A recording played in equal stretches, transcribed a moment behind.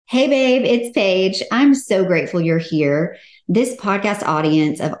Hey, babe, it's Paige. I'm so grateful you're here. This podcast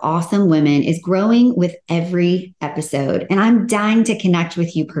audience of awesome women is growing with every episode, and I'm dying to connect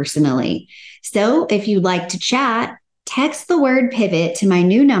with you personally. So if you'd like to chat, text the word pivot to my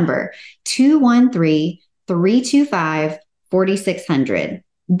new number, 213 325 4600.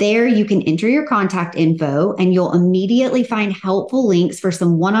 There, you can enter your contact info and you'll immediately find helpful links for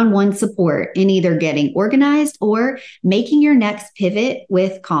some one on one support in either getting organized or making your next pivot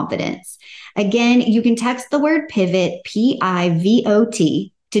with confidence. Again, you can text the word pivot,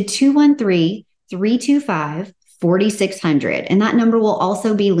 PIVOT, to 213 325 4600. And that number will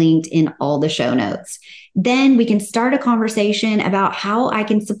also be linked in all the show notes. Then we can start a conversation about how I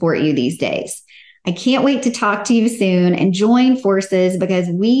can support you these days. I can't wait to talk to you soon and join forces because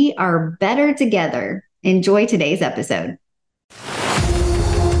we are better together. Enjoy today's episode.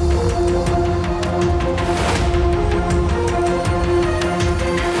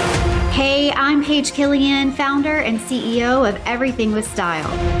 Hey, I'm Paige Killian, founder and CEO of Everything with Style.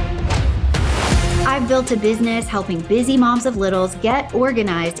 I've built a business helping busy moms of littles get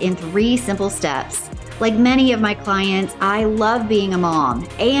organized in 3 simple steps. Like many of my clients, I love being a mom,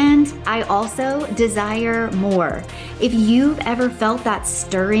 and I also desire more. If you've ever felt that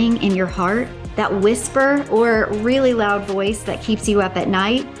stirring in your heart, that whisper or really loud voice that keeps you up at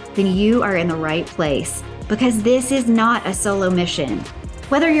night, then you are in the right place, because this is not a solo mission.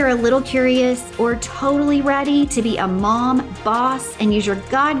 Whether you're a little curious or totally ready to be a mom, boss, and use your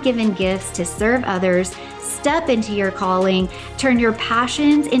God-given gifts to serve others, step into your calling, turn your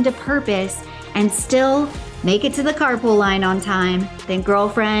passions into purpose, and still make it to the carpool line on time, then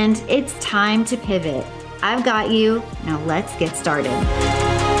girlfriend, it's time to pivot. I've got you. Now let's get started.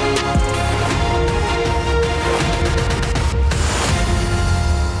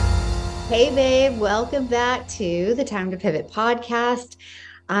 Hey babe, welcome back to the Time to Pivot podcast.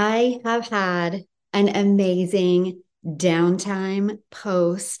 I have had an amazing downtime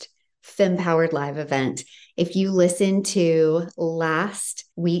post Fempowered Live event. If you listen to last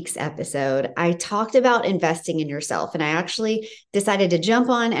week's episode, I talked about investing in yourself, and I actually decided to jump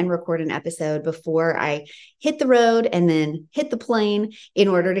on and record an episode before I hit the road and then hit the plane in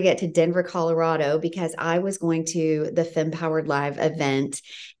order to get to Denver, Colorado, because I was going to the Fempowered Live event,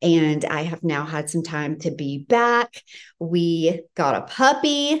 and I have now had some time to be back. We got a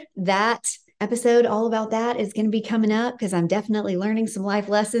puppy. That episode all about that is going to be coming up because I'm definitely learning some life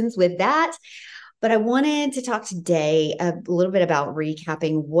lessons with that. But I wanted to talk today a little bit about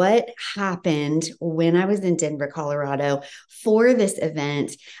recapping what happened when I was in Denver, Colorado for this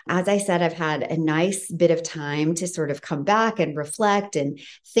event. As I said, I've had a nice bit of time to sort of come back and reflect and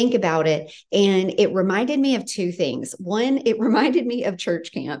think about it. And it reminded me of 2 things. One, it reminded me of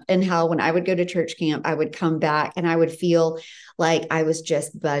church camp and how when I would go to church camp, I would come back and I would feel like I was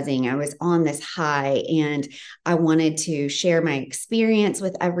just buzzing. I was on this high and I wanted to share my experience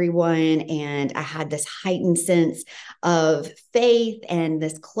with everyone. And I had this heightened sense of faith and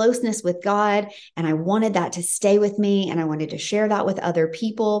this closeness with God. And I wanted that to stay with me. And I wanted to share that with other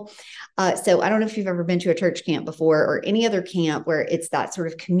people. So I don't know if you've ever been to a church camp before or any other camp where it's that sort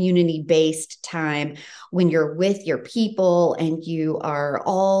of community-based time when you're with your people and you are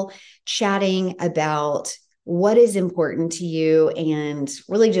all chatting about what is important to you and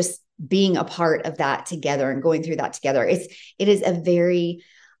really just being a part of that together and going through that together. It is a very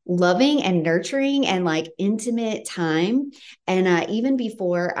loving and nurturing and like intimate time. And even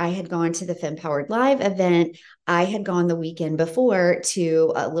before I had gone to the Fempowered Live event, I had gone the weekend before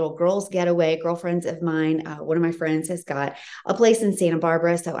to a little girls getaway. Girlfriends of mine, one of my friends has got a place in Santa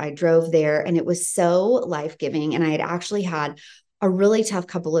Barbara. So I drove there and it was so life-giving. And I had actually had a really tough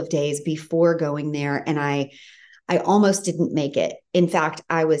couple of days before going there. And I almost didn't make it. In fact,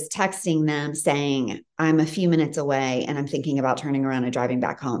 I was texting them saying, I'm a few minutes away and I'm thinking about turning around and driving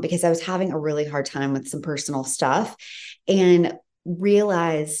back home because I was having a really hard time with some personal stuff and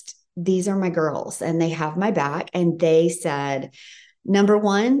realized these are my girls and they have my back. And they said, number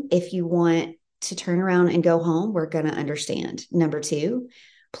 1, if you want to turn around and go home, we're going to understand. Number 2,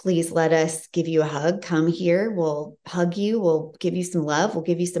 please let us give you a hug. Come here. We'll hug you. We'll give you some love. We'll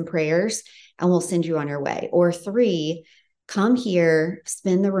give you some prayers and we'll send you on your way. Or 3, come here,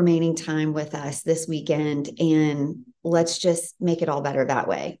 spend the remaining time with us this weekend, and let's just make it all better that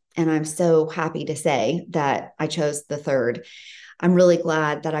way. And I'm so happy to say that I chose the 3rd. I'm really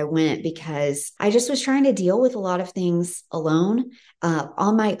glad that I went because I just was trying to deal with a lot of things alone,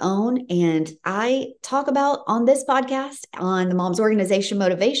 on my own. And I talk about on this podcast, on the Moms Organization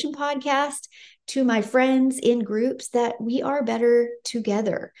Motivation podcast, to my friends in groups that we are better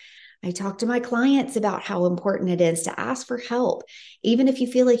together. I talk to my clients about how important it is to ask for help. Even if you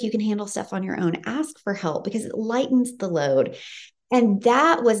feel like you can handle stuff on your own, ask for help because it lightens the load. And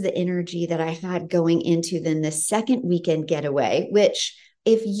that was the energy that I had going into then the second weekend getaway, which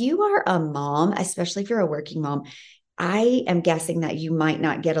if you are a mom, especially if you're a working mom, I am guessing that you might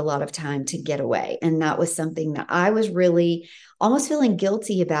not get a lot of time to get away. And that was something that I was really almost feeling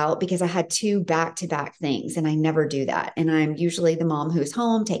guilty about because I had two back to back things and I never do that. And I'm usually the mom who's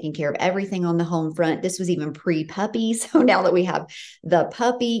home taking care of everything on the home front. This was even pre puppy. So now that we have the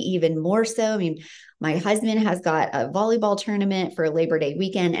puppy, even more so. I mean, my husband has got a volleyball tournament for Labor Day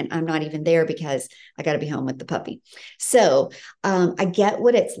weekend, and I'm not even there because I got to be home with the puppy. So I get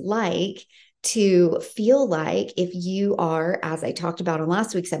what it's like to feel like if you are, as I talked about on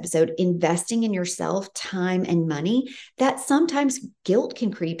last week's episode, investing in yourself, time and money, that sometimes guilt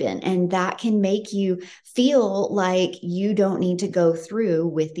can creep in and that can make you feel like you don't need to go through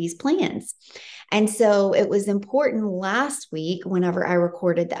with these plans. And so it was important last week, whenever I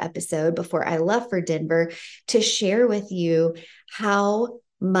recorded the episode before I left for Denver, to share with you how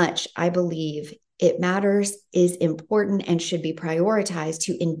much I believe it matters, is important, and should be prioritized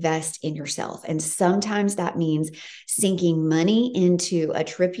to invest in yourself. And sometimes that means sinking money into a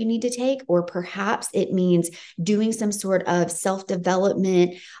trip you need to take, or perhaps it means doing some sort of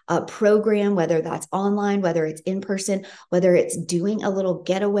self-development program, whether that's online, whether it's in person, whether it's doing a little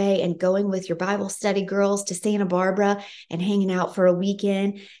getaway and going with your Bible study girls to Santa Barbara and hanging out for a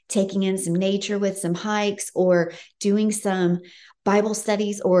weekend, taking in some nature with some hikes, or doing some Bible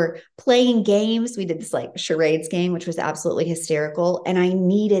studies or playing games. We did this like charades game, which was absolutely hysterical. And I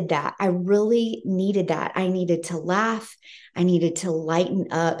needed that. I really needed that. I needed to laugh. I needed to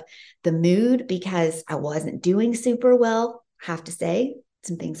lighten up the mood because I wasn't doing super well. I have to say,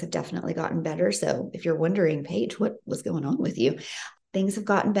 some things have definitely gotten better. So if you're wondering, Paige, what was going on with you? Things have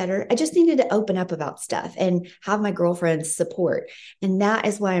gotten better. I just needed to open up about stuff and have my girlfriend's support. And that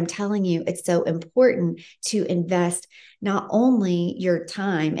is why I'm telling you it's so important to invest not only your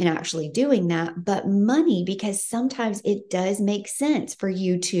time in actually doing that, but money, because sometimes it does make sense for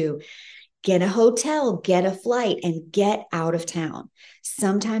you to get a hotel, get a flight, and get out of town.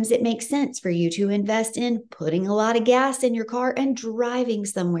 Sometimes it makes sense for you to invest in putting a lot of gas in your car and driving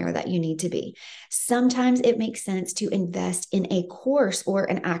somewhere that you need to be. Sometimes it makes sense to invest in a course or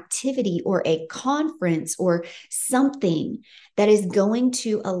an activity or a conference or something that is going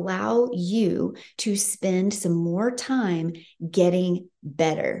to allow you to spend some more time getting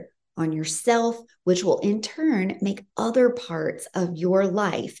better on yourself, which will in turn make other parts of your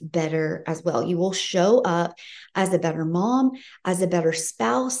life better as well. You will show up as a better mom, as a better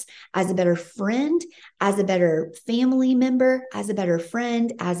spouse, as a better friend, as a better family member, as a better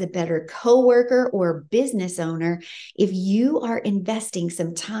friend, as a better coworker or business owner if you are investing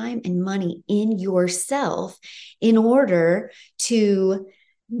some time and money in yourself in order to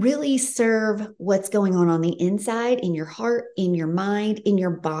really serve what's going on the inside, in your heart, in your mind, in your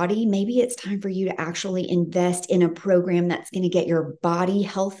body. Maybe it's time for you to actually invest in a program that's going to get your body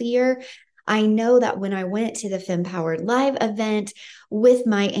healthier. I know that when I went to the FemPowered Live event with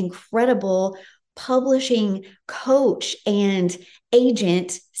my incredible publishing coach and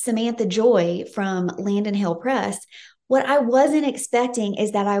agent, Samantha Joy from Landon Hill Press, what I wasn't expecting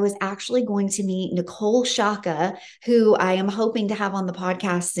is that I was actually going to meet Nicole Shaka, who I am hoping to have on the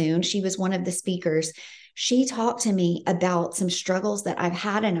podcast soon. She was one of the speakers. She talked to me about some struggles that I've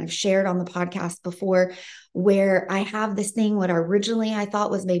had and I've shared on the podcast before, where I have this thing, what originally I thought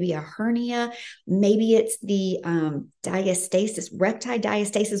was maybe a hernia. Maybe it's the diastasis, recti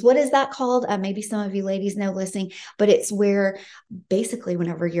diastasis. What is that called? Maybe some of you ladies know listening, but it's where basically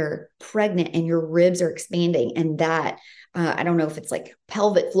whenever you're pregnant and your ribs are expanding and that I don't know if it's like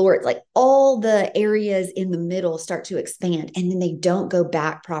pelvic floor, it's like all the areas in the middle start to expand and then they don't go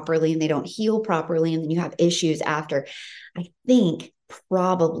back properly and they don't heal properly. And then you have issues after. I think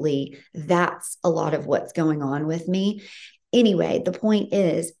probably that's a lot of what's going on with me. Anyway, the point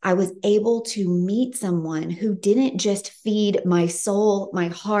is, I was able to meet someone who didn't just feed my soul, my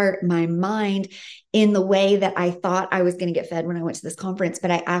heart, my mind in the way that I thought I was going to get fed when I went to this conference,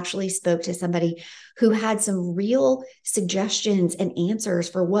 but I actually spoke to somebody who had some real suggestions and answers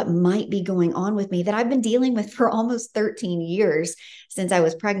for what might be going on with me that I've been dealing with for almost 13 years since I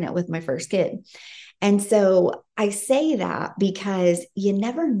was pregnant with my first kid. And so I say that because you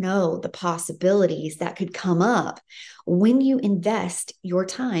never know the possibilities that could come up when you invest your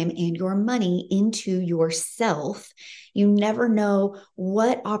time and your money into yourself. You never know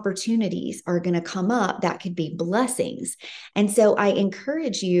what opportunities are going to come up that could be blessings. And so I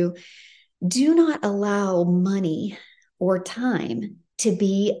encourage you, do not allow money or time to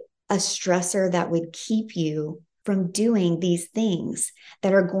be a stressor that would keep you from doing these things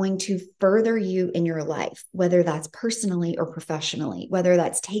that are going to further you in your life, whether that's personally or professionally, whether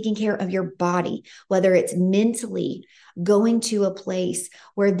that's taking care of your body, whether it's mentally going to a place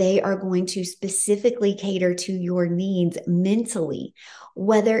where they are going to specifically cater to your needs mentally,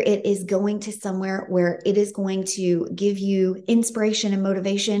 whether it is going to somewhere where it is going to give you inspiration and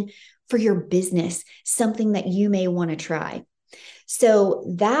motivation for your business, something that you may want to try.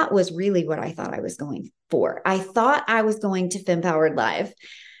 So that was really what I thought I was going for. I thought I was going to FemPowered Live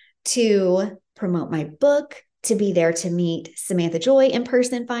to promote my book, to be there to meet Samantha Joy in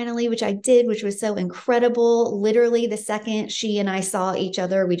person finally, which I did, which was so incredible. Literally, the second she and I saw each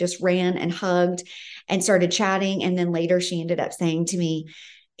other, we just ran and hugged and started chatting. And then later she ended up saying to me,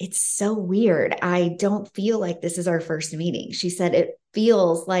 "It's so weird. I don't feel like this is our first meeting." She said, "It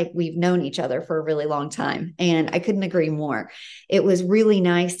feels like we've known each other for a really long time." And I couldn't agree more. It was really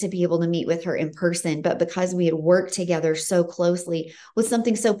nice to be able to meet with her in person, but because we had worked together so closely with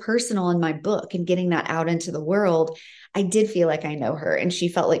something so personal in my book and getting that out into the world, I did feel like I know her and she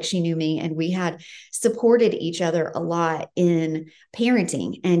felt like she knew me. And we had supported each other a lot in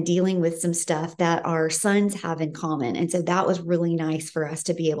parenting and dealing with some stuff that our sons have in common. And so that was really nice for us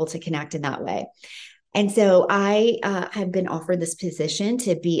to be able to connect in that way. And so I have been offered this position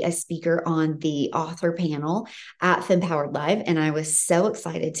to be a speaker on the author panel at FemPowered Live. And I was so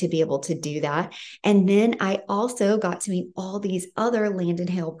excited to be able to do that. And then I also got to meet all these other Landon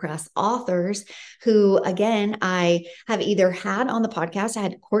Hale Press authors who, again, I have either had on the podcast. I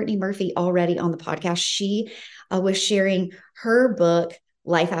had Courtney Murphy already on the podcast. She was sharing her book,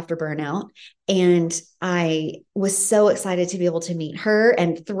 Life After Burnout. And I was so excited to be able to meet her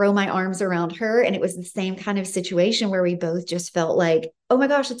and throw my arms around her. And it was the same kind of situation where we both just felt like, oh my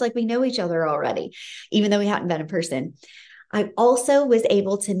gosh, it's like we know each other already, even though we hadn't met in person. I also was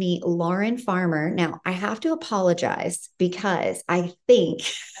able to meet Lauren Farmer. Now, I have to apologize because I think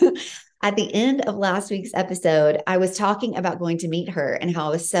at the end of last week's episode, I was talking about going to meet her and how I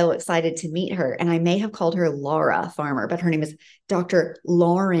was so excited to meet her. And I may have called her Laura Farmer, but her name is Dr.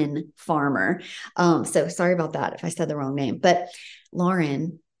 Lauren Farmer. So sorry about that if I said the wrong name, but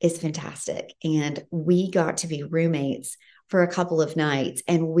Lauren is fantastic. And we got to be roommates for a couple of nights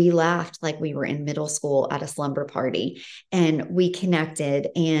and we laughed like we were in middle school at a slumber party and we connected.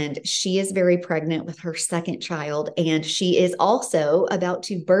 And she is very pregnant with her second child and she is also about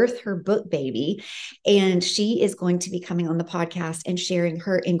to birth her book baby, and she is going to be coming on the podcast and sharing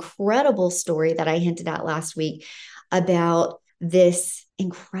her incredible story that I hinted at last week about this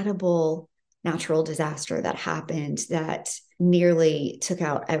incredible natural disaster that happened that nearly took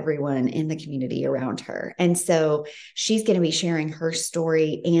out everyone in the community around her. And so she's going to be sharing her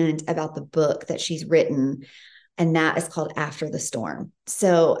story and about the book that she's written, and that is called After the Storm.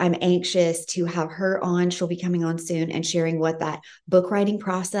 So I'm anxious to have her on. She'll be coming on soon and sharing what that book writing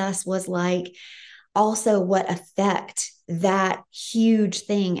process was like. Also, what effect that huge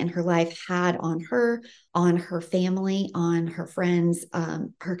thing in her life had on her family, on her friends,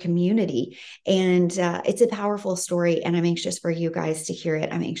 her community. And it's a powerful story. And I'm anxious for you guys to hear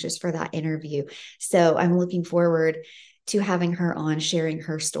it. I'm anxious for that interview. So I'm looking forward to having her on, sharing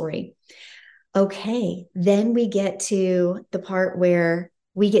her story. Okay, then we get to the part where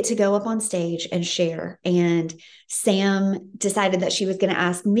we get to go up on stage and share. And Sam decided that she was going to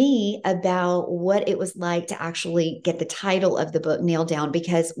ask me about what it was like to actually get the title of the book nailed down.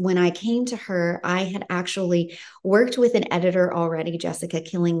 Because when I came to her, I had actually worked with an editor already, Jessica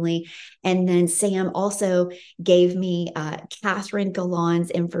Killingly. And then Sam also gave me Catherine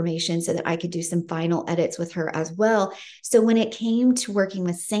Gallan's information so that I could do some final edits with her as well. So when it came to working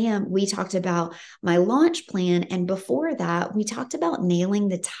with Sam, we talked about my launch plan. And before that, we talked about nailing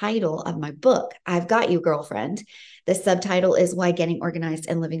the title of my book, I've Got You, Girlfriend. The subtitle is Why Getting Organized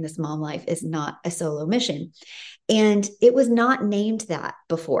and Living This Mom Life is Not a Solo Mission. And it was not named that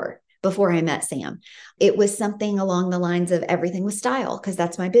before I met Sam. It was something along the lines of everything with style, because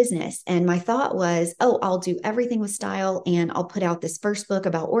that's my business. And my thought was, oh, I'll do everything with style and I'll put out this first book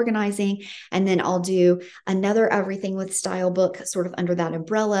about organizing. And then I'll do another everything with style book sort of under that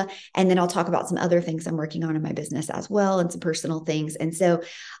umbrella. And then I'll talk about some other things I'm working on in my business as well and some personal things. And so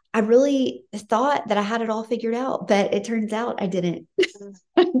I really thought that I had it all figured out, but it turns out I didn't.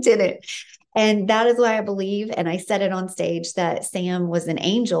 I didn't. And that is why I believe, and I said it on stage, that Sam was an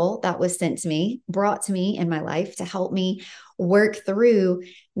angel that was sent to me, brought to me in my life to help me work through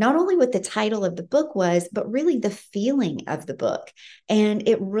not only what the title of the book was, but really the feeling of the book. And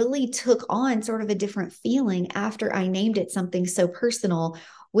it really took on sort of a different feeling after I named it something so personal,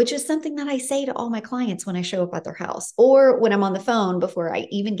 which is something that I say to all my clients when I show up at their house or when I'm on the phone before I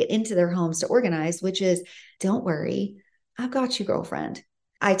even get into their homes to organize, which is, don't worry, I've got you, girlfriend.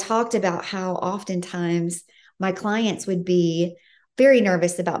 I talked about how oftentimes my clients would be very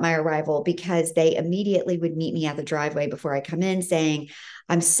nervous about my arrival because they immediately would meet me at the driveway before I come in saying,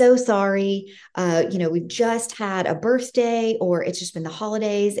 I'm so sorry. We've just had a birthday or it's just been the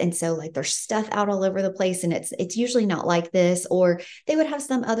holidays. And so like there's stuff out all over the place and it's usually not like this, or they would have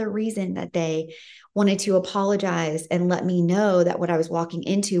some other reason that they wanted to apologize and let me know that what I was walking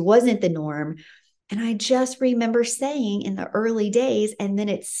into wasn't the norm. And I just remember saying in the early days, and then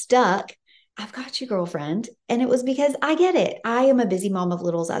it stuck, I've got you, girlfriend. And it was because I get it. I am a busy mom of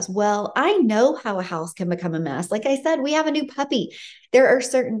littles as well. I know how a house can become a mess. Like I said, we have a new puppy. There are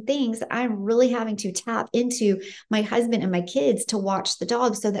certain things that I'm really having to tap into my husband and my kids to watch the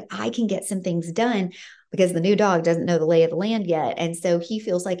dog so that I can get some things done because the new dog doesn't know the lay of the land yet. And so he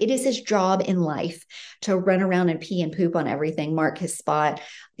feels like it is his job in life to run around and pee and poop on everything, mark his spot,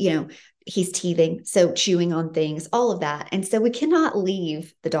 he's teething, so chewing on things, all of that. And so we cannot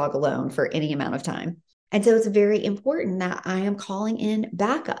leave the dog alone for any amount of time. And so it's very important that I am calling in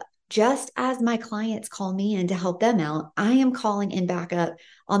backup. Just as my clients call me in to help them out, I am calling in backup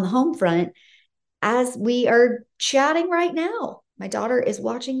on the home front as we are chatting right now. My daughter is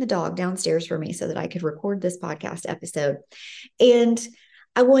watching the dog downstairs for me so that I could record this podcast episode. And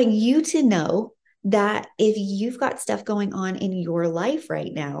I want you to know that if you've got stuff going on in your life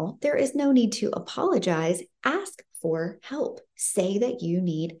right now, there is no need to apologize. Ask for help. Say that you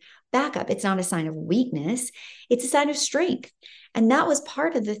need backup. It's not a sign of weakness, it's a sign of strength. And that was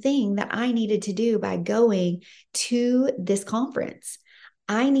part of the thing that I needed to do by going to this conference.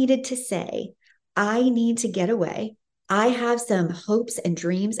 I needed to say, I need to get away. I have some hopes and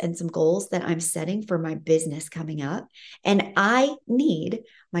dreams and some goals that I'm setting for my business coming up. And I need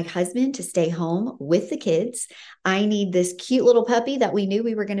my husband to stay home with the kids. I need this cute little puppy that we knew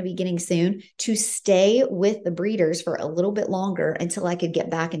we were going to be getting soon to stay with the breeders for a little bit longer until I could get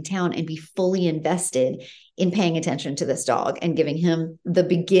back in town and be fully invested in paying attention to this dog and giving him the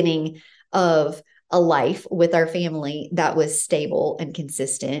beginning of a life with our family that was stable and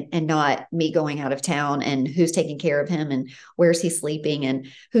consistent, and not me going out of town and who's taking care of him and where's he sleeping and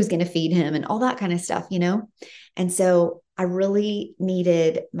who's going to feed him and all that kind of stuff, And so I really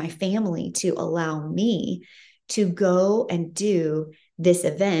needed my family to allow me to go and do this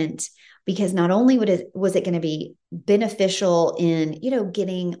event, because not only was it going to be beneficial in,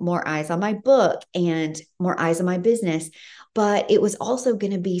 getting more eyes on my book and more eyes on my business, but it was also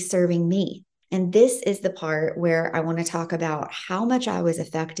going to be serving me. And this is the part where I want to talk about how much I was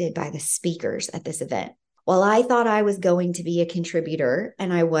affected by the speakers at this event. While I thought I was going to be a contributor,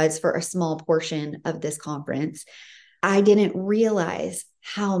 and I was for a small portion of this conference, I didn't realize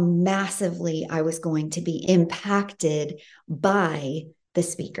how massively I was going to be impacted by the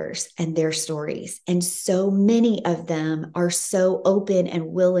speakers and their stories. And so many of them are so open and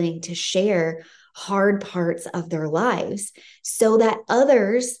willing to share hard parts of their lives so that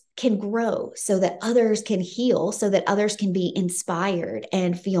others can grow, so that others can heal, so that others can be inspired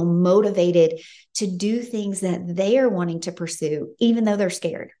and feel motivated to do things that they are wanting to pursue, even though they're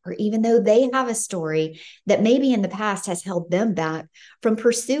scared, or even though they have a story that maybe in the past has held them back from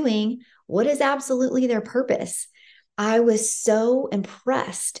pursuing what is absolutely their purpose. I was so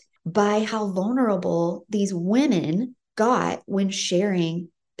impressed by how vulnerable these women got when sharing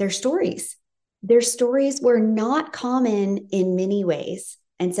their stories. Their stories were not common in many ways.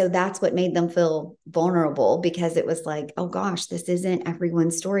 And so that's what made them feel vulnerable, because it was like, oh gosh, this isn't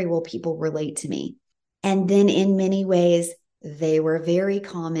everyone's story. Will people relate to me? And then in many ways, they were very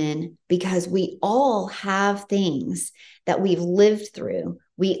common because we all have things that we've lived through.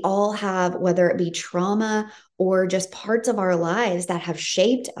 We all have, whether it be trauma or just parts of our lives that have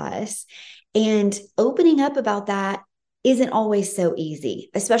shaped us. And opening up about that isn't always so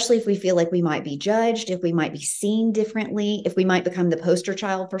easy, especially if we feel like we might be judged, if we might be seen differently, if we might become the poster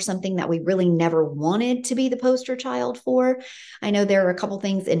child for something that we really never wanted to be the poster child for. I know there are a couple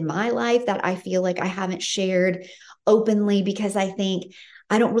things in my life that I feel like I haven't shared openly because I think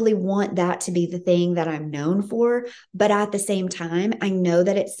I don't really want that to be the thing that I'm known for. But at the same time, I know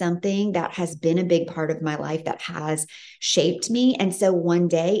that it's something that has been a big part of my life that has shaped me. And so one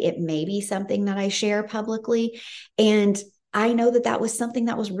day it may be something that I share publicly. And I know that that was something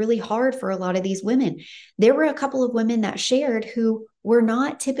that was really hard for a lot of these women. There were a couple of women that shared who were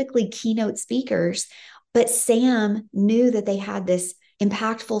not typically keynote speakers, but Sam knew that they had this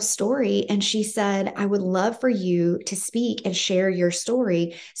impactful story. And she said, I would love for you to speak and share your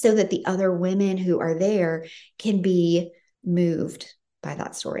story so that the other women who are there can be moved by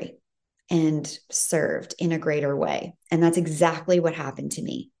that story and served in a greater way. And that's exactly what happened to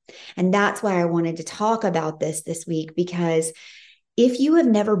me. And that's why I wanted to talk about this week, because if you have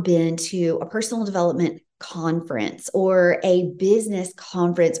never been to a personal development conference or a business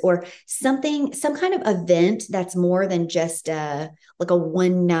conference or something, some kind of event that's more than just like a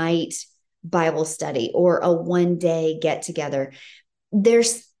one night Bible study or a one day get together,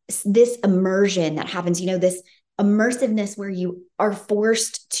 there's this immersion that happens, this immersiveness where you are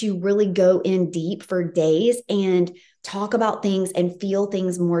forced to really go in deep for days and talk about things and feel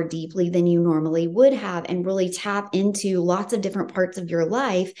things more deeply than you normally would have, and really tap into lots of different parts of your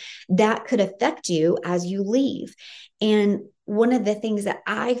life that could affect you as you leave. And one of the things that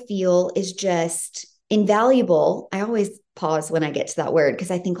I feel is just invaluable, I always pause when I get to that word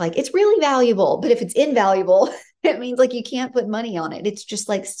because I think like it's really valuable, but if it's invaluable, it means like you can't put money on it. It's just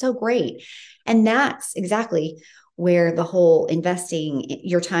like so great. And that's exactly where the whole investing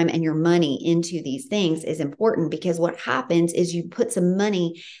your time and your money into these things is important, because what happens is you put some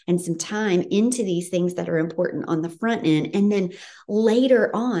money and some time into these things that are important on the front end. And then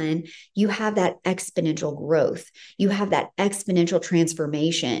later on, you have that exponential growth. You have that exponential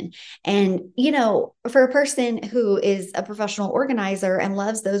transformation. And, for a person who is a professional organizer and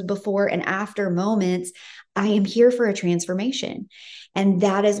loves those before and after moments, I am here for a transformation. And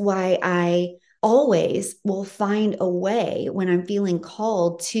that is why I always will find a way when I'm feeling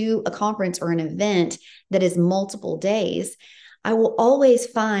called to a conference or an event that is multiple days. I will always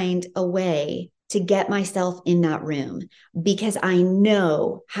find a way to get myself in that room, because I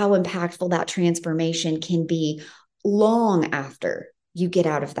know how impactful that transformation can be long after you get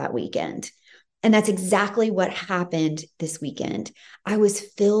out of that weekend. And that's exactly what happened this weekend. I was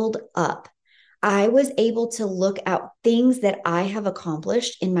filled up. I was able to look at things that I have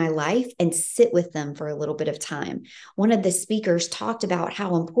accomplished in my life and sit with them for a little bit of time. One of the speakers talked about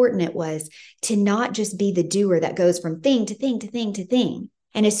how important it was to not just be the doer that goes from thing to thing to thing to thing.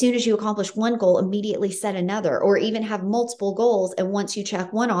 And as soon as you accomplish one goal, immediately set another, or even have multiple goals. And once you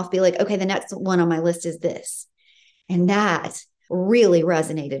check one off, be like, okay, the next one on my list is this. And that really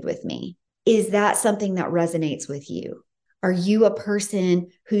resonated with me. Is that something that resonates with you? Are you a person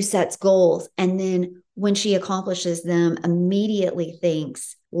who sets goals and then when she accomplishes them, immediately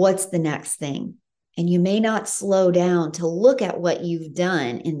thinks, what's the next thing? And you may not slow down to look at what you've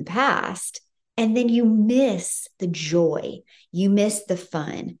done in the past. And then you miss the joy, you miss the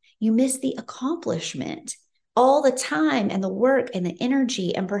fun, you miss the accomplishment, all the time and the work and the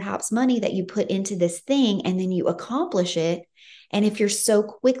energy and perhaps money that you put into this thing. And then you accomplish it. And if you're so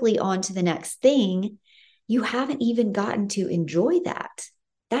quickly on to the next thing, you haven't even gotten to enjoy that.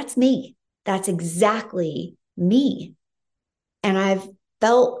 That's me. That's exactly me. And I've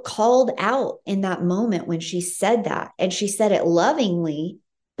felt called out in that moment when she said that. And she said it lovingly,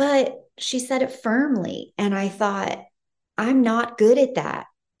 but she said it firmly. And I thought, I'm not good at that.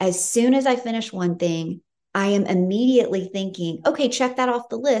 As soon as I finish one thing, I am immediately thinking, okay, check that off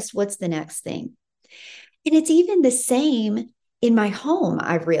the list. What's the next thing? And it's even the same in my home,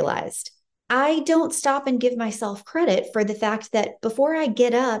 I've realized. I don't stop and give myself credit for the fact that before I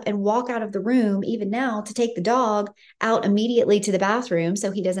get up and walk out of the room, even now to take the dog out immediately to the bathroom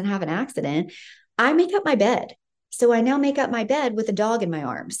so he doesn't have an accident, I make up my bed. So I now make up my bed with a dog in my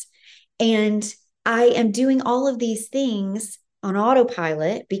arms. And I am doing all of these things on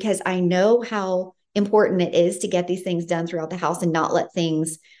autopilot because I know how important it is to get these things done throughout the house and not let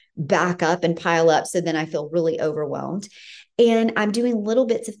things back up and pile up. So then I feel really overwhelmed. And I'm doing little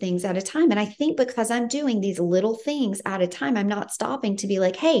bits of things at a time. And I think because I'm doing these little things at a time, I'm not stopping to be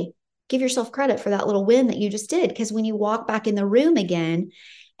like, hey, give yourself credit for that little win that you just did. Because when you walk back in the room again,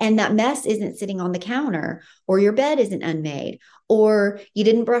 and that mess isn't sitting on the counter, or your bed isn't unmade, or you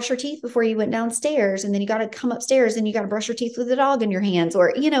didn't brush your teeth before you went downstairs, and then you got to come upstairs and you got to brush your teeth with the dog in your hands,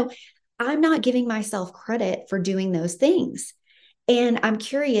 or, I'm not giving myself credit for doing those things. And I'm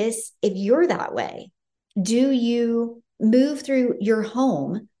curious if you're that way. Do you move through your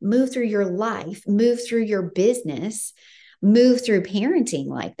home, move through your life, move through your business, move through parenting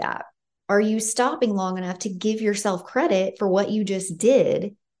like that? Are you stopping long enough to give yourself credit for what you just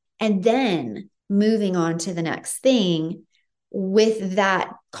did and then moving on to the next thing with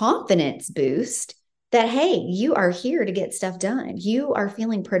that confidence boost that, hey, you are here to get stuff done. You are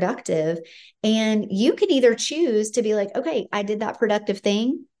feeling productive. And you can either choose to be like, okay, I did that productive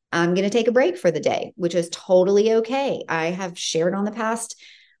thing. I'm going to take a break for the day, which is totally okay. I have shared on the past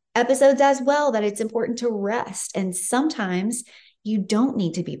episodes as well that it's important to rest. And sometimes you don't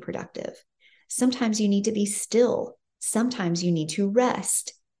need to be productive. Sometimes you need to be still. Sometimes you need to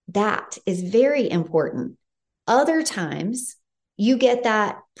rest. That is very important. Other times you get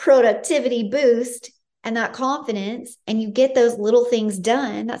that productivity boost and that confidence, and you get those little things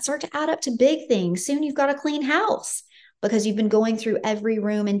done that start to add up to big things. Soon you've got a clean house because you've been going through every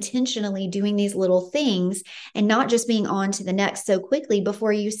room intentionally doing these little things and not just being on to the next so quickly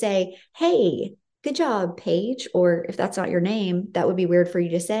before you say, hey, good job, Paige. Or if that's not your name, that would be weird for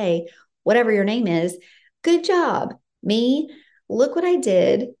you to say, whatever your name is, good job. Me, look what I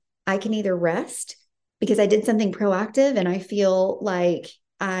did. I can either rest because I did something proactive and I feel like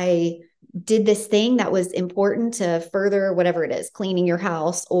I did this thing that was important to further whatever it is, cleaning your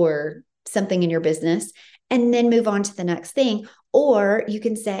house or something in your business, and then move on to the next thing. Or you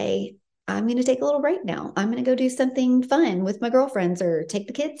can say, I'm going to take a little break now. I'm going to go do something fun with my girlfriends or take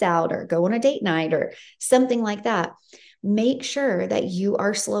the kids out or go on a date night or something like that. Make sure that you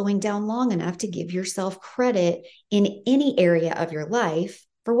are slowing down long enough to give yourself credit in any area of your life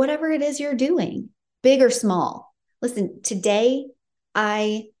for whatever it is you're doing, big or small. Listen, today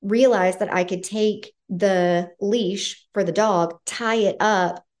I realized that I could take the leash for the dog, tie it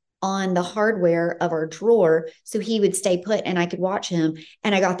up on the hardware of our drawer so he would stay put and I could watch him,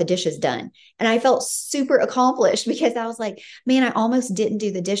 and I got the dishes done. And I felt super accomplished because I was like, man, I almost didn't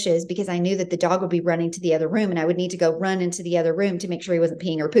do the dishes because I knew that the dog would be running to the other room and I would need to go run into the other room to make sure he wasn't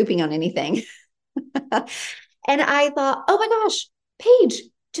peeing or pooping on anything. And I thought, oh my gosh, Paige,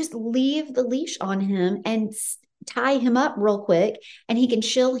 just leave the leash on him and tie him up real quick, and he can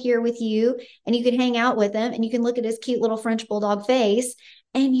chill here with you, and you can hang out with him, and you can look at his cute little French bulldog face,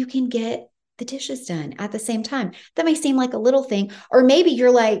 and you can get the dishes done at the same time. That may seem like a little thing, or maybe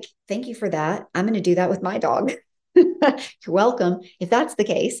you're like, thank you for that. I'm going to do that with my dog. You're welcome. If that's the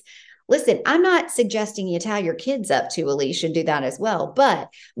case, listen, I'm not suggesting you tie your kids up to a leash and do that as well, but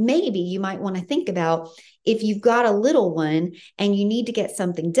maybe you might want to think about, if you've got a little one and you need to get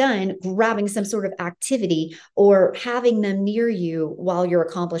something done, grabbing some sort of activity or having them near you while you're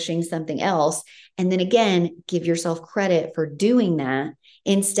accomplishing something else. And then again, give yourself credit for doing that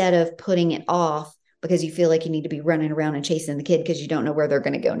instead of putting it off because you feel like you need to be running around and chasing the kid because you don't know where they're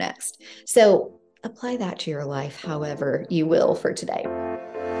going to go next. So apply that to your life however you will for today.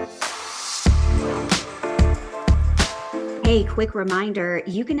 Hey, quick reminder,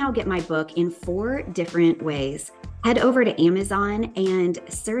 you can now get my book in 4 different ways. Head over to Amazon and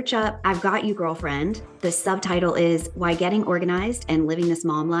search up I've Got You, Girlfriend. The subtitle is Why Getting Organized and Living This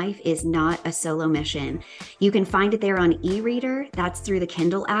Mom Life is Not a Solo Mission. You can find it there on e-reader, that's through the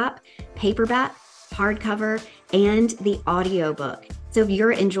Kindle app, paperback, hardcover, and the audiobook. So if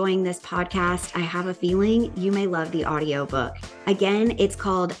you're enjoying this podcast, I have a feeling you may love the audiobook. Again, it's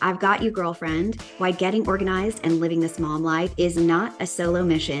called I've Got You, Girlfriend, Why Getting Organized and Living This Mom Life is Not a Solo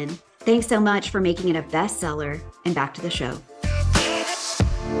Mission. Thanks so much for making it a bestseller, and back to the show.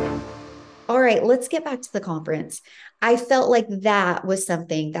 All right, let's get back to the conference. I felt like that was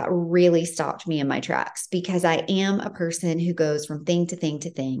something that really stopped me in my tracks because I am a person who goes from thing to thing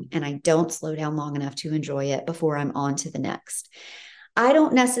to thing, and I don't slow down long enough to enjoy it before I'm on to the next. I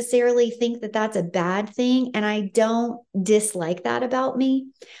don't necessarily think that that's a bad thing, and I don't dislike that about me,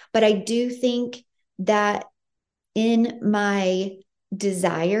 but I do think that in my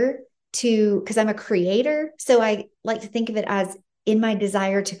desire to, because I'm a creator, so I like to think of it as in my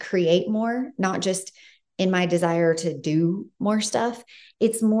desire to create more, not just in my desire to do more stuff.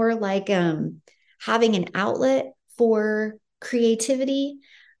 It's more like having an outlet for creativity.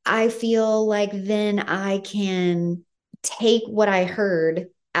 I feel like then I can take what I heard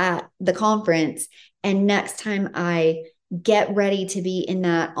at the conference, and next time I get ready to be in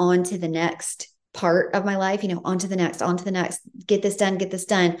that on to the next part of my life, on to the next, get this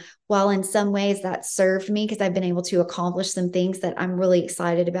done. While in some ways that served me because I've been able to accomplish some things that I'm really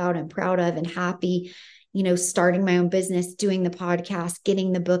excited about and proud of and happy, starting my own business, doing the podcast,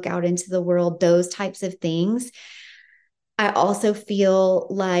 getting the book out into the world, those types of things. I also feel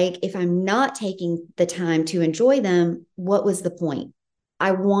like if I'm not taking the time to enjoy them, what was the point?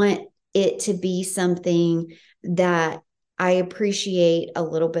 I want it to be something that I appreciate a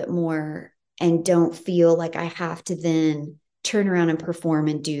little bit more and don't feel like I have to then turn around and perform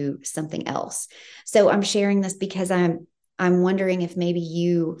and do something else. So I'm sharing this because I'm wondering if maybe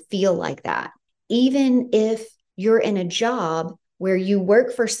you feel like that. Even if you're in a job where you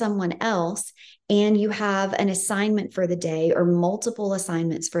work for someone else and you have an assignment for the day or multiple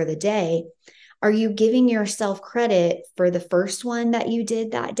assignments for the day, are you giving yourself credit for the first one that you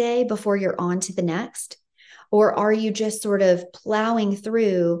did that day before you're on to the next? Or are you just sort of plowing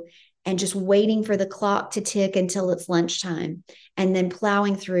through and just waiting for the clock to tick until it's lunchtime, and then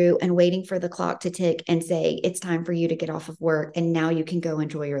plowing through and waiting for the clock to tick and say, it's time for you to get off of work and now you can go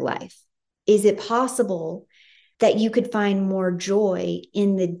enjoy your life? Is it possible that you could find more joy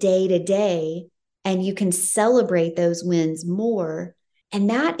in the day to day and you can celebrate those wins more? And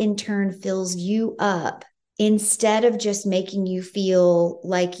that in turn fills you up instead of just making you feel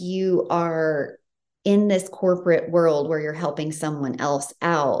like you are in this corporate world where you're helping someone else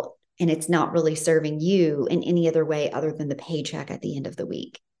out and it's not really serving you in any other way other than the paycheck at the end of the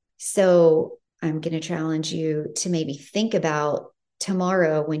week. So I'm going to challenge you to maybe think about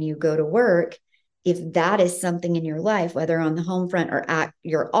tomorrow when you go to work, if that is something in your life, whether on the home front or at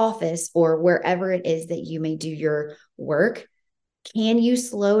your office or wherever it is that you may do your work, can you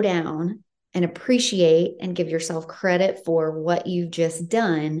slow down and appreciate and give yourself credit for what you've just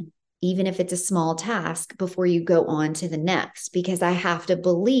done, even if it's a small task, before you go on to the next? Because I have to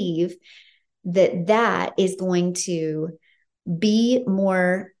believe that that is going to be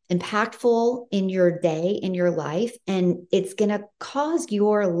more impactful in your day, in your life, and it's going to cause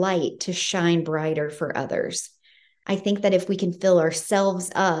your light to shine brighter for others. I think that if we can fill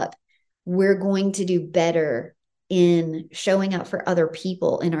ourselves up, we're going to do better in showing up for other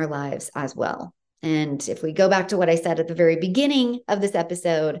people in our lives as well. And if we go back to what I said at the very beginning of this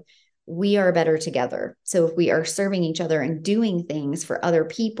episode, we are better together. So if we are serving each other and doing things for other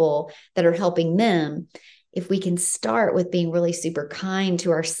people that are helping them, if we can start with being really super kind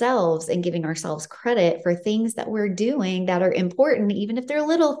to ourselves and giving ourselves credit for things that we're doing that are important, even if they're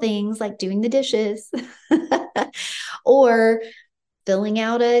little things like doing the dishes or filling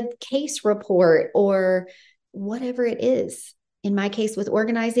out a case report or whatever it is. In my case with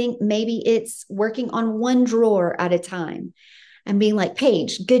organizing, maybe it's working on one drawer at a time and being like,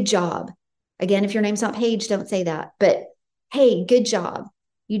 Paige, good job. Again, if your name's not Paige, don't say that. But hey, good job.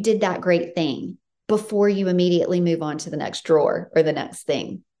 You did that great thing, before you immediately move on to the next drawer or the next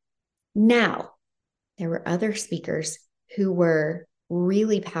thing. Now, there were other speakers who were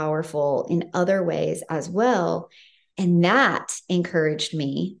really powerful in other ways as well. And that encouraged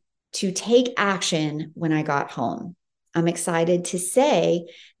me to take action when I got home. I'm excited to say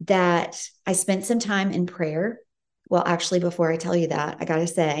that I spent some time in prayer. Well, actually, before I tell you that, I got to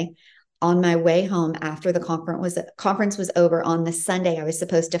say, on my way home after the conference was over on the Sunday, I was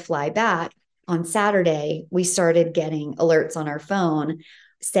supposed to fly back. On Saturday, we started getting alerts on our phone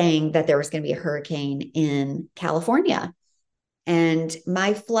saying that there was going to be a hurricane in California. And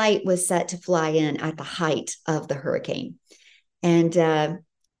my flight was set to fly in at the height of the hurricane. And,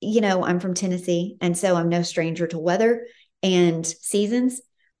 I'm from Tennessee, and so I'm no stranger to weather and seasons.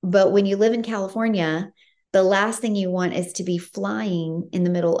 But when you live in California, the last thing you want is to be flying in the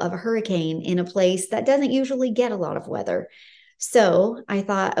middle of a hurricane in a place that doesn't usually get a lot of weather. So I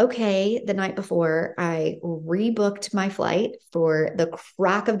thought, okay, the night before, I rebooked my flight for the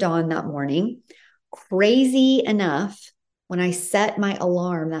crack of dawn that morning. Crazy enough, when I set my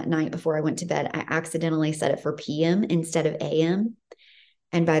alarm that night before I went to bed, I accidentally set it for PM instead of AM.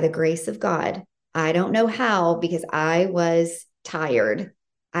 And by the grace of God, I don't know how, because I was tired,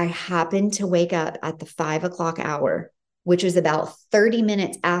 I happened to wake up at the 5 o'clock hour, which was about 30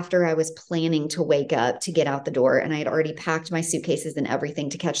 minutes after I was planning to wake up to get out the door. And I had already packed my suitcases and everything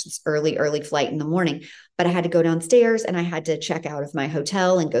to catch this early flight in the morning. But I had to go downstairs and I had to check out of my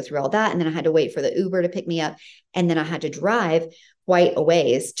hotel and go through all that. And then I had to wait for the Uber to pick me up. And then I had to drive quite a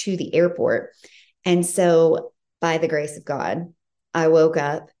ways to the airport. And so by the grace of God, I woke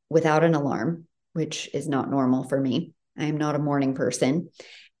up without an alarm, which is not normal for me. I am not a morning person.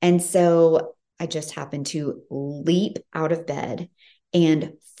 And so I just happened to leap out of bed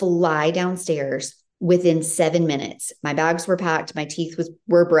and fly downstairs within 7 minutes. My bags were packed. My teeth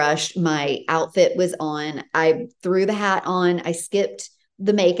were brushed. My outfit was on. I threw the hat on. I skipped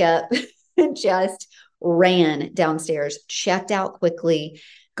the makeup and just ran downstairs, checked out quickly,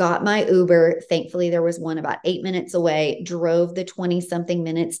 got my Uber. Thankfully, there was one about 8 minutes away, drove the 20 something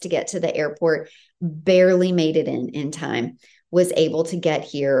minutes to get to the airport, barely made it in time. Was able to get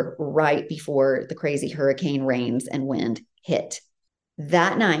here right before the crazy hurricane rains and wind hit.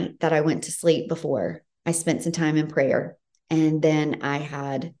 That night that I went to sleep before, I spent some time in prayer. And then I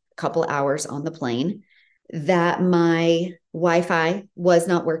had a couple hours on the plane that my Wi-Fi was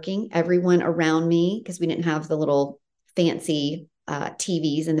not working. Everyone around me, because we didn't have the little fancy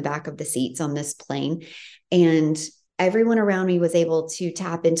TVs in the back of the seats on this plane. And everyone around me was able to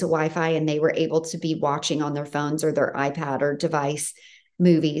tap into Wi-Fi and they were able to be watching on their phones or their iPad or device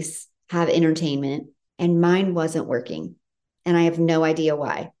movies, have entertainment, and mine wasn't working. And I have no idea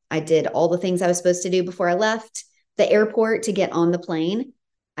why. I did all the things I was supposed to do before I left the airport to get on the plane.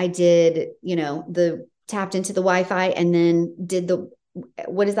 I did, the tapped into the Wi-Fi and then did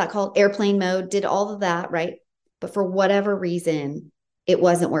what is that called? Airplane mode, did all of that, right? But for whatever reason, it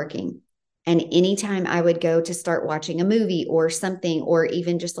wasn't working. And anytime I would go to start watching a movie or something, or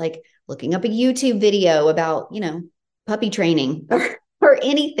even just like looking up a YouTube video about, puppy training or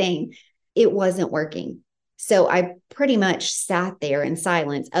anything, it wasn't working. So I pretty much sat there in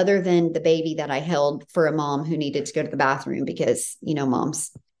silence, other than the baby that I held for a mom who needed to go to the bathroom because,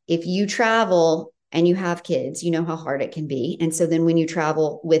 moms, if you travel and you have kids, you know how hard it can be. And so then when you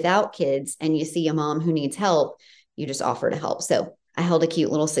travel without kids and you see a mom who needs help, you just offer to help. So I held a cute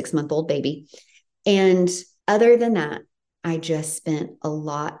little 6-month-old baby. And other than that, I just spent a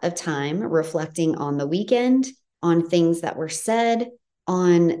lot of time reflecting on the weekend, on things that were said,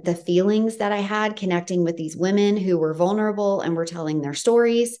 on the feelings that I had connecting with these women who were vulnerable and were telling their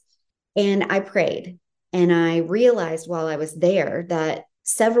stories. And I prayed. And I realized while I was there that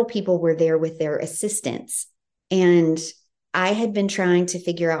several people were there with their assistants. And I had been trying to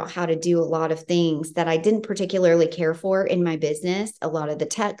figure out how to do a lot of things that I didn't particularly care for in my business, a lot of the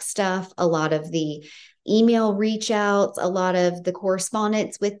tech stuff, a lot of the email reach outs, a lot of the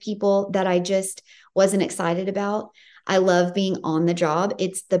correspondence with people that I just wasn't excited about. I love being on the job.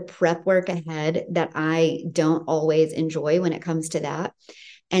 It's the prep work ahead that I don't always enjoy when it comes to that.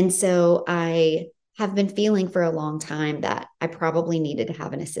 And so I have been feeling for a long time that I probably needed to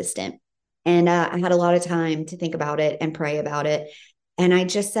have an assistant. And I had a lot of time to think about it and pray about it. And I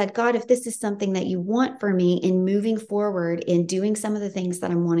just said, God, if this is something that you want for me in moving forward in doing some of the things that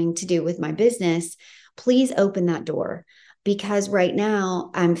I'm wanting to do with my business, please open that door. Because right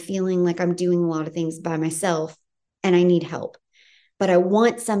now I'm feeling like I'm doing a lot of things by myself and I need help. But I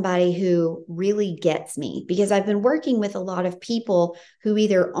want somebody who really gets me, because I've been working with a lot of people who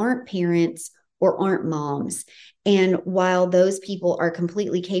either aren't parents or aren't moms. And while those people are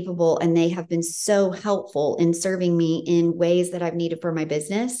completely capable and they have been so helpful in serving me in ways that I've needed for my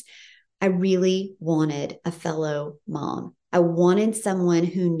business, I really wanted a fellow mom. I wanted someone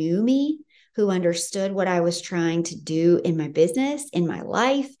who knew me, who understood what I was trying to do in my business, in my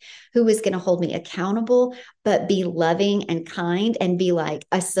life, who was going to hold me accountable, but be loving and kind and be like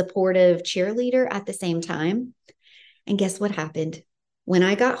a supportive cheerleader at the same time. And guess what happened? When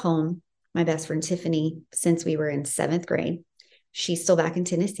I got home, my best friend Tiffany, since we were in 7th grade, she's still back in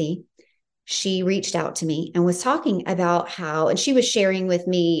Tennessee. She reached out to me and was talking about how, and she was sharing with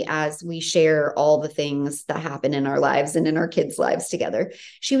me as we share all the things that happen in our lives and in our kids' lives together.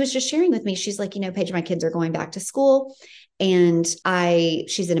 She was just sharing with me. She's like, Paige, my kids are going back to school. And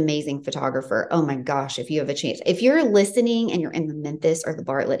she's an amazing photographer. Oh my gosh, if you have a chance, if you're listening and you're in the Memphis or the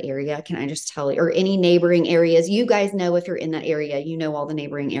Bartlett area, can I just tell you, or any neighboring areas, you guys know if you're in that area, you know all the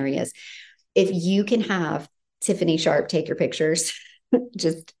neighboring areas. If you can have Tiffany Sharp take your pictures,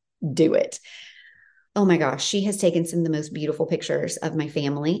 just do it. Oh my gosh, she has taken some of the most beautiful pictures of my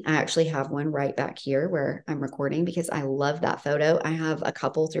family. I actually have one right back here where I'm recording because I love that photo. I have a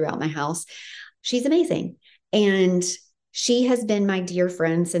couple throughout my house. She's amazing. And she has been my dear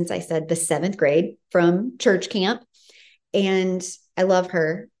friend since I said the 7th grade from church camp. And I love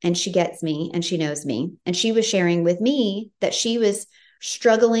her and she gets me and she knows me. And she was sharing with me that she was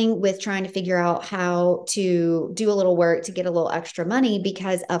struggling with trying to figure out how to do a little work to get a little extra money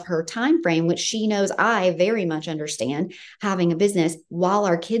because of her time frame, which she knows I very much understand, having a business while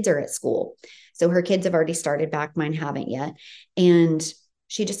our kids are at school. So her kids have already started back, mine haven't yet. And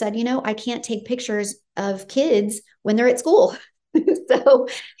she just said, I can't take pictures of kids when they're at school. So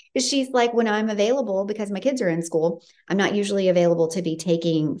she's like, when I'm available, because my kids are in school, I'm not usually available to be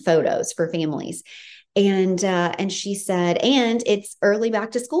taking photos for families. And she said, and it's early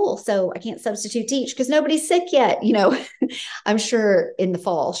back to school, so I can't substitute teach because nobody's sick yet. I'm sure in the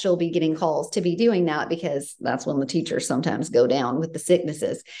fall she'll be getting calls to be doing that because that's when the teachers sometimes go down with the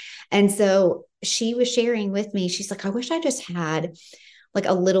sicknesses. And so she was sharing with me, she's like, I wish I just had like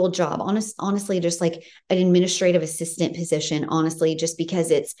a little job, honestly, just like an administrative assistant position, honestly, just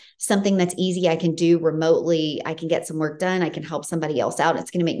because it's something that's easy. I can do remotely. I can get some work done. I can help somebody else out. It's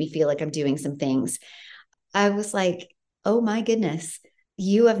going to make me feel like I'm doing some things. I was like, oh my goodness,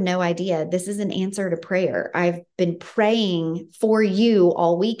 you have no idea. This is an answer to prayer. I've been praying for you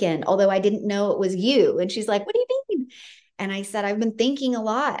all weekend, although I didn't know it was you. And she's like, what do you mean? And I said, I've been thinking a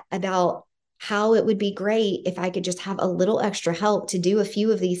lot about how it would be great if I could just have a little extra help to do a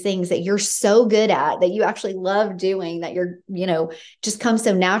few of these things that you're so good at, that you actually love doing, that you're, just come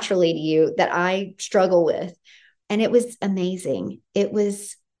so naturally to you, that I struggle with. And it was amazing. It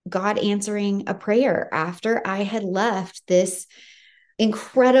was God answering a prayer after I had left this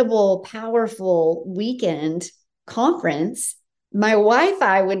incredible, powerful weekend conference. My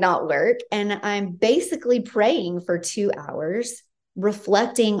Wi-Fi would not work. And I'm basically praying for 2 hours,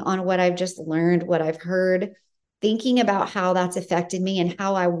 reflecting on what I've just learned, what I've heard, thinking about how that's affected me and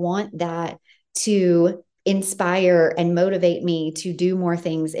how I want that to inspire and motivate me to do more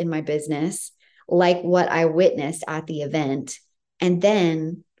things in my business, like what I witnessed at the event, and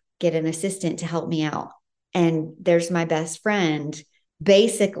then get an assistant to help me out. And there's my best friend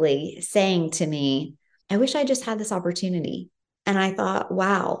basically saying to me, I wish I just had this opportunity. And I thought,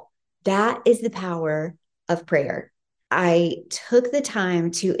 wow, that is the power of prayer. I took the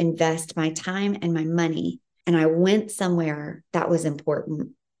time to invest my time and my money, and I went somewhere that was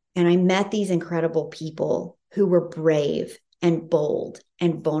important. And I met these incredible people who were brave and bold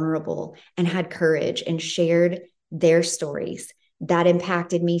and vulnerable and had courage and shared their stories that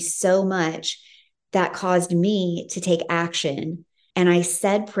impacted me so much, that caused me to take action. And I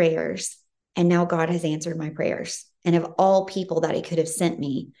said prayers, and now God has answered my prayers. And of all people that He could have sent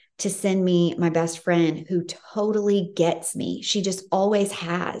me, to send me my best friend who totally gets me. She just always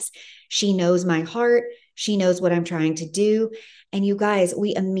has. She knows my heart. She knows what I'm trying to do. And you guys,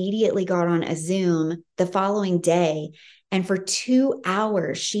 we immediately got on a Zoom the following day. And for 2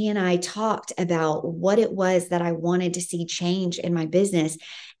 hours, she and I talked about what it was that I wanted to see change in my business.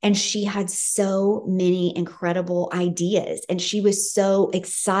 And she had so many incredible ideas, and she was so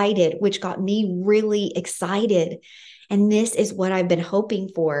excited, which got me really excited. And this is what I've been hoping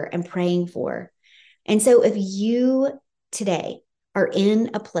for and praying for. And so if you today are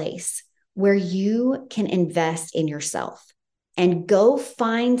in a place where you can invest in yourself and go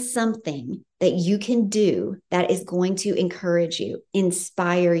find something that you can do that is going to encourage you,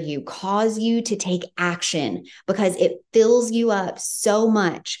 inspire you, cause you to take action, because it fills you up so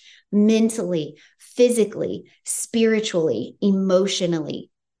much mentally, physically, spiritually, emotionally,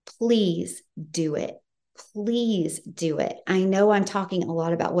 please do it. Please do it. I know I'm talking a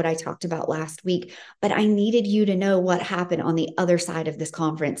lot about what I talked about last week, but I needed you to know what happened on the other side of this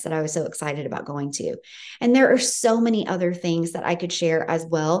conference that I was so excited about going to. And there are so many other things that I could share as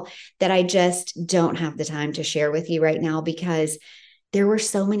well that I just don't have the time to share with you right now, because there were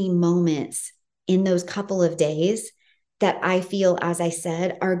so many moments in those couple of days that I feel, as I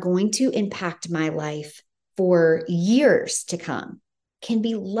said, are going to impact my life for years to come, can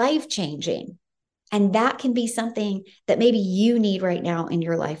be life-changing. And that can be something that maybe you need right now in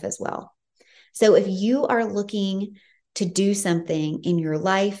your life as well. So if you are looking to do something in your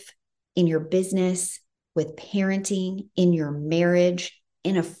life, in your business, with parenting, in your marriage,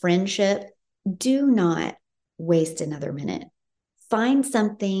 in a friendship, do not waste another minute. Find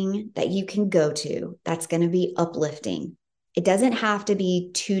something that you can go to that's going to be uplifting. It doesn't have to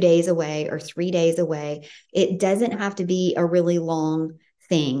be 2 days away or 3 days away. It doesn't have to be a really long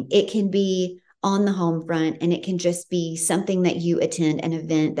thing. It can be on the home front, and it can just be something that you attend, an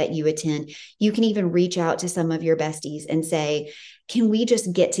event that you attend. You can even reach out to some of your besties and say, can we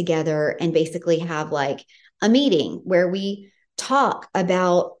just get together and basically have like a meeting where we talk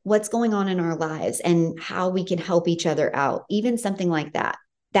about what's going on in our lives and how we can help each other out, even something like that.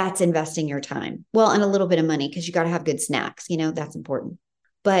 That's investing your time. Well, and a little bit of money, because you got to have good snacks, that's important.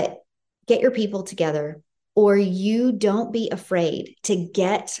 But get your people together, or you don't be afraid to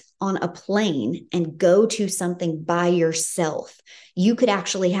get on a plane and go to something by yourself. You could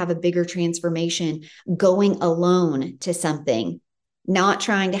actually have a bigger transformation going alone to something, not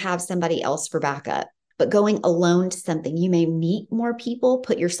trying to have somebody else for backup, but going alone to something. You may meet more people,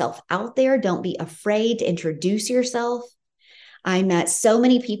 put yourself out there. Don't be afraid to introduce yourself. I met so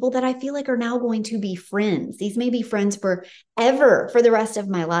many people that I feel like are now going to be friends. These may be friends forever, for the rest of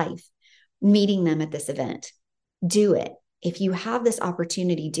my life, meeting them at this event. Do it. If you have this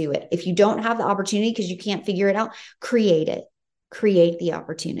opportunity, do it. If you don't have the opportunity because you can't figure it out, create it. Create the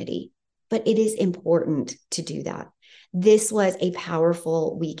opportunity. But it is important to do that. This was a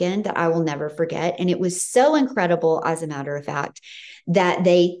powerful weekend that I will never forget. And it was so incredible, as a matter of fact, that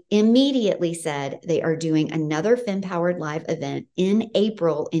they immediately said they are doing another FemPowered Live event in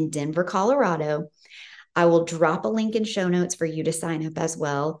April in Denver, Colorado. I will drop a link in show notes for you to sign up as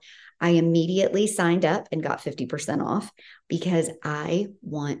well. I immediately signed up and got 50% off because I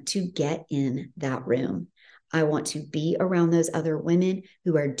want to get in that room. I want to be around those other women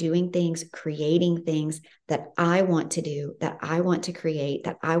who are doing things, creating things that I want to do, that I want to create,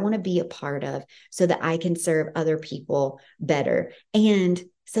 that I want to be a part of so that I can serve other people better. And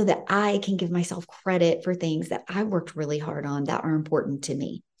so that I can give myself credit for things that I worked really hard on that are important to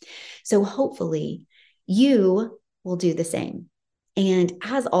me. So hopefully you will do the same. And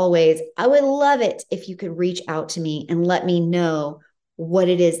as always, I would love it if you could reach out to me and let me know what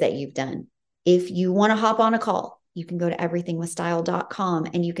it is that you've done. If you want to hop on a call, you can go to everythingwithstyle.com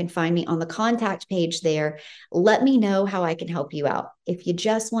and you can find me on the contact page there. Let me know how I can help you out. If you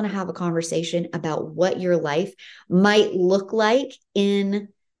just want to have a conversation about what your life might look like in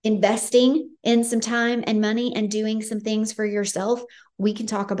investing in some time and money and doing some things for yourself, we can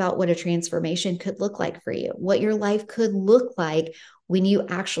talk about what a transformation could look like for you, what your life could look like when you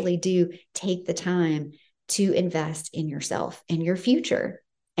actually do take the time to invest in yourself and your future.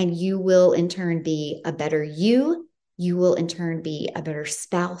 And you will in turn be a better you. You will in turn be a better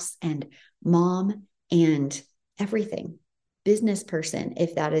spouse and mom and everything, business person,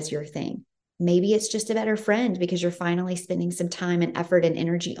 if that is your thing. Maybe it's just a better friend because you're finally spending some time and effort and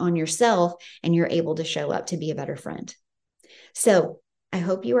energy on yourself and you're able to show up to be a better friend. So I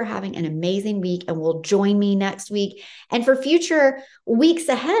hope you are having an amazing week and will join me next week and for future weeks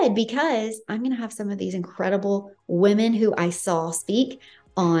ahead, because I'm going to have some of these incredible women who I saw speak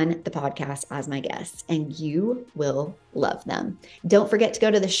on the podcast as my guests, and you will love them. Don't forget to go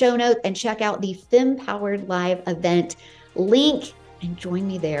to the show notes and check out the FemPowered Live event link and join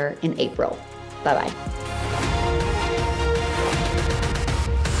me there in April. Bye-bye.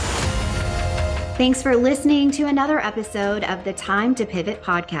 Thanks for listening to another episode of the Time to Pivot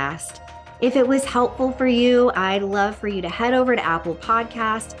podcast. If it was helpful for you, I'd love for you to head over to Apple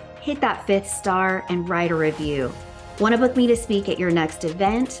Podcast, hit that 5th star, and write a review. Want to book me to speak at your next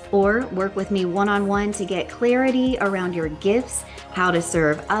event or work with me one-on-one to get clarity around your gifts, how to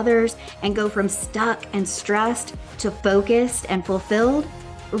serve others, and go from stuck and stressed to focused and fulfilled?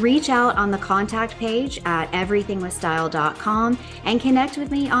 Reach out on the contact page at everythingwithstyle.com and connect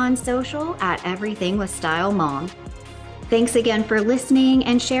with me on social at everythingwithstylemom. Thanks again for listening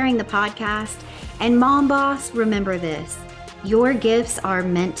and sharing the podcast. And Mom Boss, remember this: your gifts are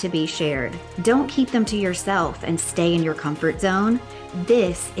meant to be shared. Don't keep them to yourself and stay in your comfort zone.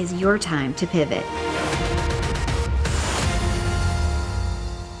 This is your time to pivot.